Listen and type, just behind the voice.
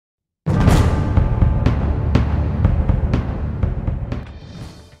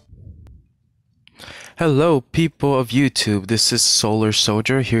Hello, people of YouTube. This is Solar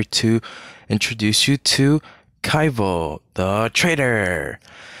Soldier here to introduce you to Kaivo the Traitor.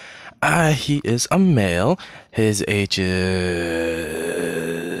 He is a male. His age is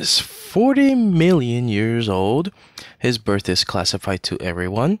 40 million years old. His birth is classified to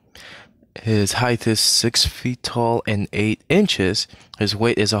everyone. His height is 6 feet tall and 8 inches. His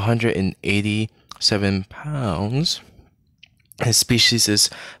weight is 187 pounds. His species is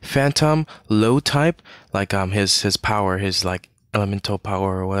Phantom low type, like his power, his like elemental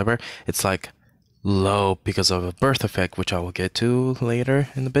power or whatever. It's like low because of a birth effect, which I will get to later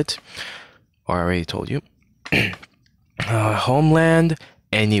in a bit. Or I already told you. Homeland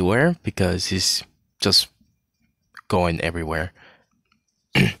anywhere because he's just going everywhere.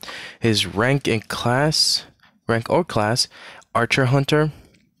 His rank or class, Archer Hunter.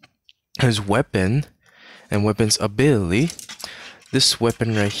 His weapon and weapon's ability. This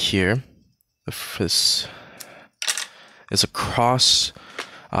weapon right here is a cross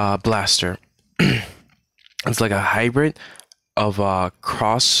blaster. It's like a hybrid of a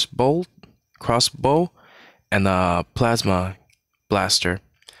crossbow and a plasma blaster.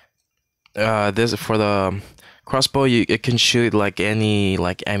 This for the crossbow, it can shoot like any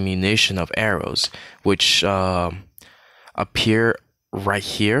ammunition of arrows, which appear right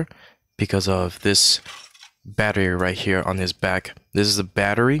here because of this battery right here on his back. This is the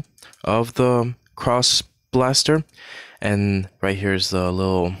battery of the cross blaster, and right here is the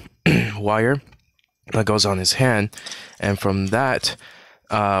little wire that goes on his hand, and from that,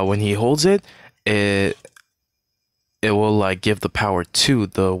 when he holds it, it will like give the power to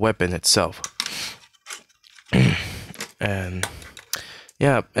the weapon itself. And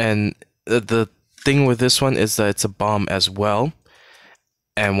yeah, and the thing with this one is that it's a bomb as well,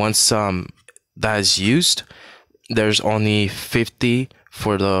 and once that is used, there's only 50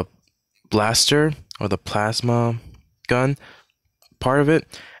 for the blaster or the plasma gun part of it,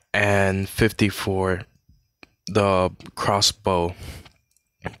 and 50 for the crossbow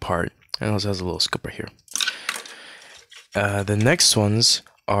part. And it also has a little scoop right here. The next ones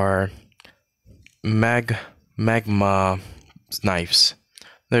are magma knives.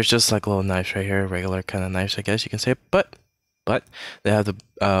 There's just like little knives right here, regular kind of knives, I guess you can say, but they have the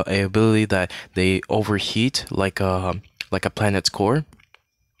ability that they overheat like a planet's core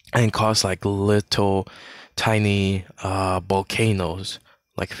and cause like little tiny volcanoes,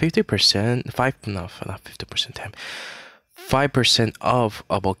 like 50%, not 50%, 5% of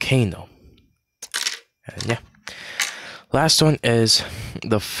a volcano. And yeah, last one is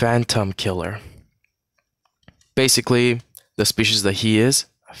the Phantom Killer. Basically, the species that he is,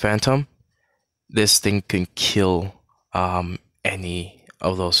 Phantom, this thing can kill any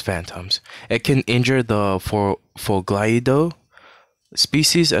of those phantoms. It can injure the Foglido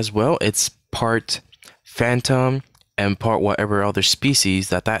species as well. It's part phantom and part whatever other species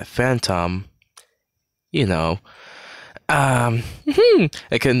that phantom, it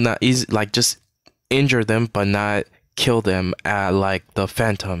can not easy like just injure them but not kill them like the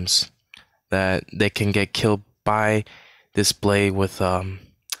phantoms that they can get killed by this blade with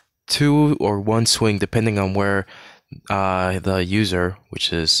 2 or 1 swing depending on where the user,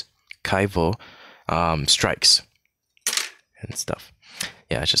 which is Kaivo, strikes and stuff.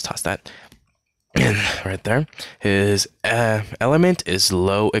 Yeah, I just tossed that. And right there, his element is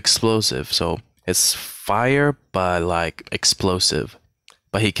low explosive, so it's fire but like explosive.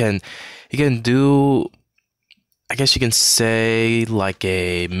 But he can do, I guess you can say, like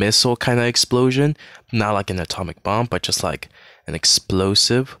a missile kind of explosion, not like an atomic bomb, but just like an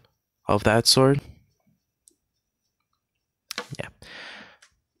explosive of that sort. Yeah.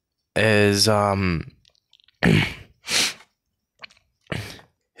 Is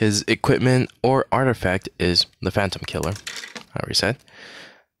his equipment or artifact is the Phantom Killer. I already said.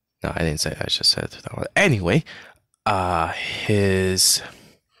 No, I didn't say. I just said that one. Anyway, his,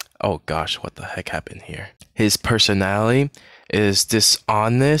 oh gosh, what the heck happened here? His personality is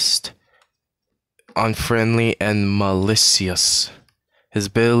dishonest, unfriendly, and malicious. His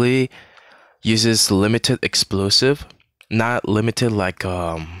ability uses limited explosive. Not limited like he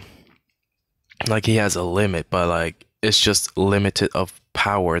has a limit, but like it's just limited of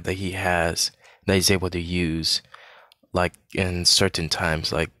power that he has that he's able to use like in certain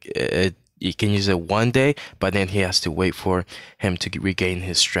times. Like he can use it one day, but then he has to wait for him to regain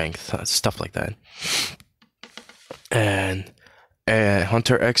his strength, stuff like that. And a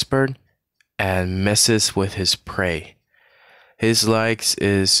hunter expert and messes with his prey. His likes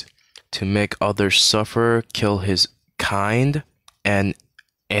is to make others suffer, kill his kind, and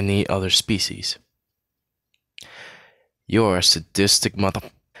any other species. You're a sadistic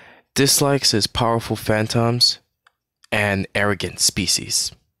mother. dislikes his powerful phantoms and arrogant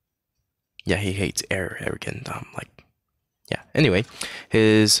species. Yeah, he hates arrogant. Yeah. Anyway,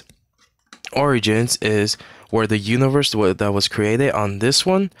 his origins is where the universe that was created on this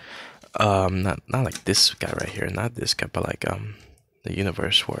one. Not like this guy right here, not this guy, but like the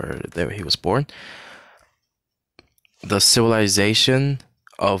universe where he was born. The civilization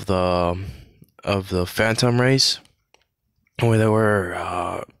of the phantom race, where they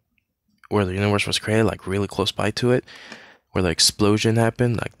were where the universe was created, like really close by to it, where the explosion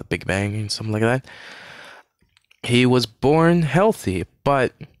happened, like the Big Bang and something like that. He was born healthy,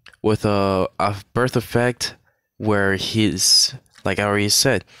 but with a birth effect where his, like I already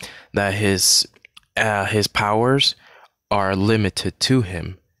said, that his powers are limited to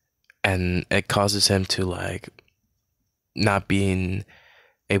him, and it causes him to like not being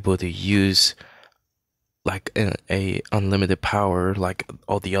able to use like a unlimited power like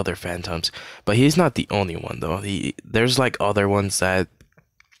all the other phantoms. But he's not the only one though. There's like other ones that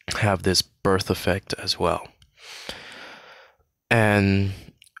have this birth effect as well. And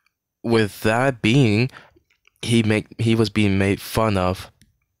with that being, he was being made fun of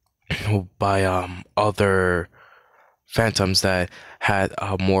by other phantoms that had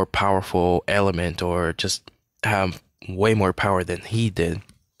a more powerful element or just have way more power than he did.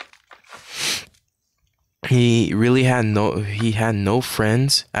 He really had no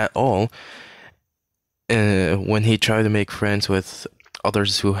friends at all. When he tried to make friends with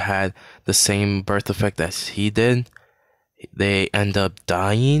others who had the same birth effect as he did, they end up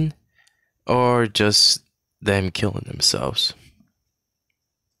dying or just them killing themselves.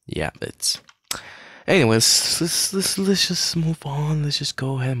 Yeah, it's anyways, let's just move on. Let's just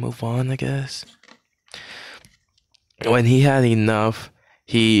go ahead and move on, I guess. When he had enough,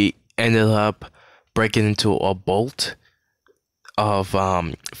 he ended up breaking into a bolt of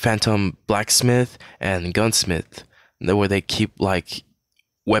phantom blacksmith and gunsmith, where they keep like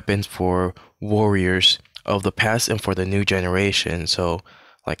weapons for warriors of the past and for the new generation. So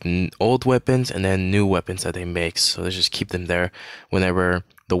like old weapons and then new weapons that they make. So they just keep them there whenever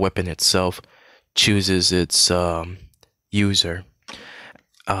the weapon itself chooses its user.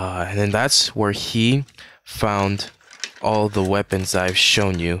 And then that's where he found all the weapons I've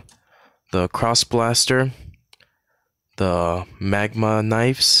shown you. The cross blaster, the magma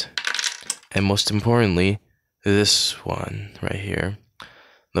knives, and most importantly, this one right here,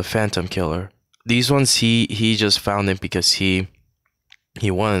 the phantom killer. These ones he just found them because he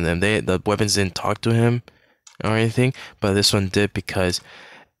wanted them. The weapons didn't talk to him or anything, but this one did because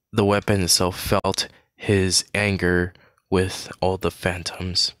the weapon itself felt his anger with all the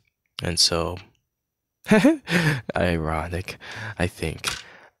phantoms. And so ironic, I think.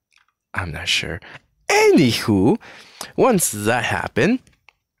 I'm not sure. Anywho, once that happened,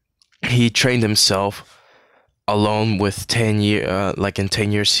 he trained himself alone with 10 years. Like in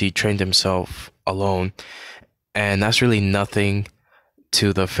 10 years, he trained himself alone, and that's really nothing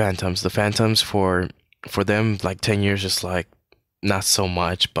to the phantoms. The phantoms for them, like 10 years is like not so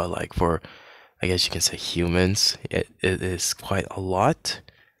much, but like for, I guess you can say, humans, it is quite a lot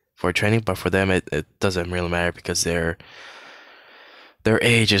for training. But for them, it doesn't really matter because their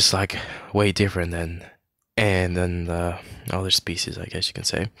age is like way different than the other species, I guess you can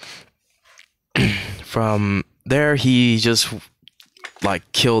say. From there, he just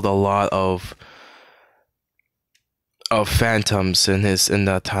like killed a lot of phantoms in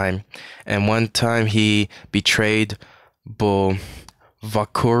that time. And one time he betrayed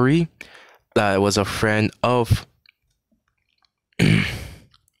Vakuri, that was a friend of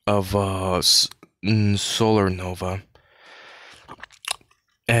Solar Nova.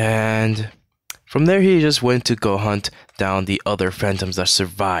 And from there, he just went to go hunt down the other phantoms that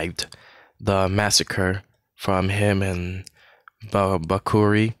survived the massacre from him and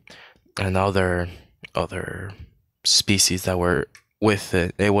Bakuri and other species that were with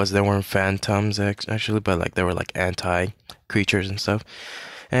it. They weren't phantoms actually, but like they were like anti-creatures and stuff.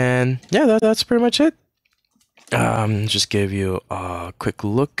 And yeah, that's pretty much it. Just give you a quick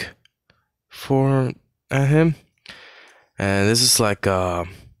look at him. And this is like a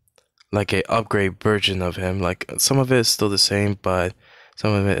upgrade version of him. Like some of it is still the same, but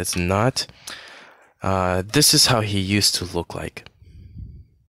some of it is not. This is how he used to look like.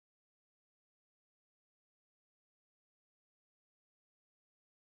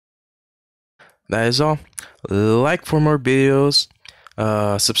 That is all. Like for more videos.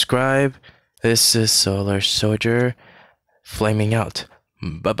 Subscribe. This is Solar Soldier flaming out.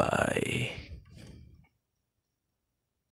 Bye bye.